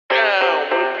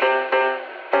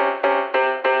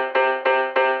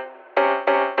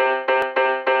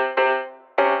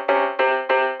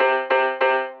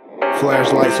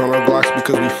Flashlights on our blocks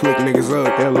because we flick niggas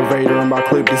up. Elevator in my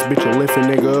clip, this bitch a lifting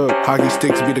nigga up. Hockey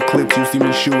sticks be the clips, you see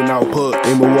me shooting out pucks.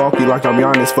 In Milwaukee like I'm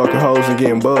Giannis, fucking hoes and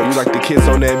getting bugs. You like the kiss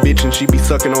on that bitch and she be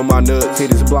sucking on my nuts.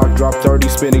 Hit his block, drop 30,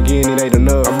 spin again, it ain't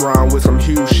enough. I'm riding with some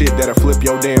huge shit that'll flip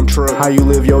your damn truck. How you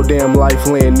live your damn life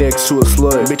laying next to a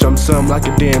slut? Bitch, I'm something like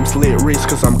a damn slit wrist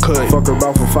cause I'm cut. Fuck her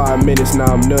about for 5 minutes, now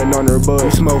I'm nutting on her butt.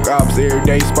 We smoke ops every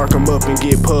day, spark 'em up and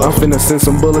get puffed. I'm finna send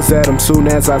some bullets at him soon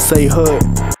as I say hut.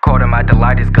 Caught him at the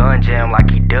light, his gun jam like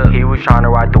he ducked. He was trying to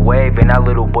ride the wave and that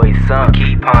little boy sunk.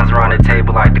 Keep pawns around the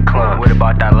table like the club. What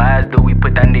about that last dude? We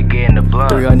put that nigga in the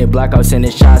blunt. 300 blackouts in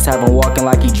his shots, have him walking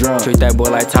like he drunk. Treat that boy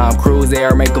like Tom Cruise, they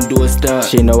are make him do a stunt.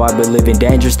 Shit know I been living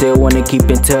dangerous, still wanna keep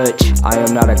in touch. I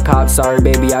am not a cop, sorry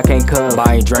baby I can't cuff.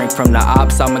 Buying drink from the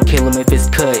ops, I'ma kill him if it's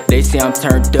cut. They say I'm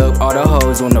turned up, all the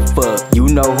hoes wanna fuck. You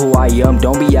know who I am,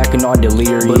 don't be acting all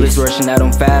delirious. Bullets rushing at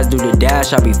him fast, do the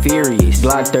dash, I be furious.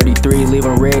 Glock 33, leave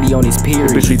him ready on his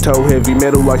period. Bitch, we toe heavy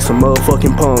metal like some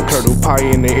motherfucking punks. Turtle pie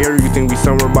in the air, you think we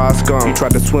somewhere by a skunk. He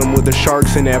tried to swim with the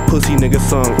sharks and that pussy nigga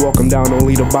sunk. Walk him down, don't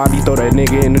leave the body, throw that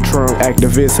nigga in the trunk.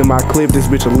 Activists in my clip, this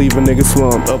bitch will leave a nigga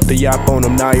slump. Up the yap on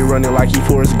him, now he running like he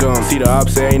Forrest Gump. See the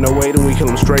ops say ain't no way, then we kill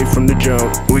him straight from the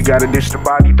jump. We gotta dish the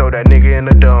body, throw that nigga in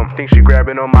the dump. Think she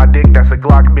grabbing on my dick, that's a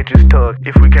Glock, bitches tuck.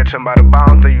 If we catch him by the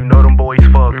bounce, then you know them boys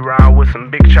fuck. We ride with some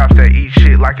big chops that eat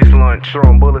shit like it's lunch.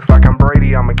 Throwing bullets like I'm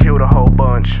Brady, I'ma kill the whole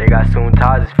bunch. They got soon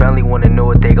ties, his family wanna know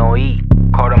what they gon' eat.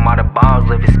 Caught him out of bombs,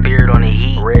 live his spirit on the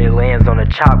heat. Red lands on the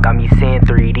chop, got me seeing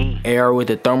 3D. AR with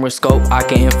the thermoscope, I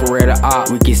can infrared a op.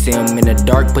 We can see him in the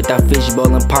dark, put that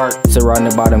fishbowl in park.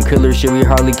 Surrounded by them killers, shit we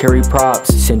hardly carry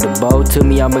props. Send a bow to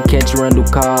me, I'ma catch Randall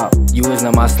Cobb. You is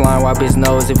not my slime, wipe his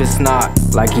nose if it's not.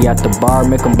 Like he at the bar,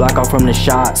 make him black out from the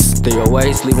shots.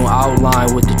 308s, leave him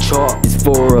outline with the chalk. It's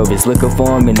 4 of us, looking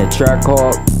for him in the track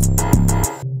hawk.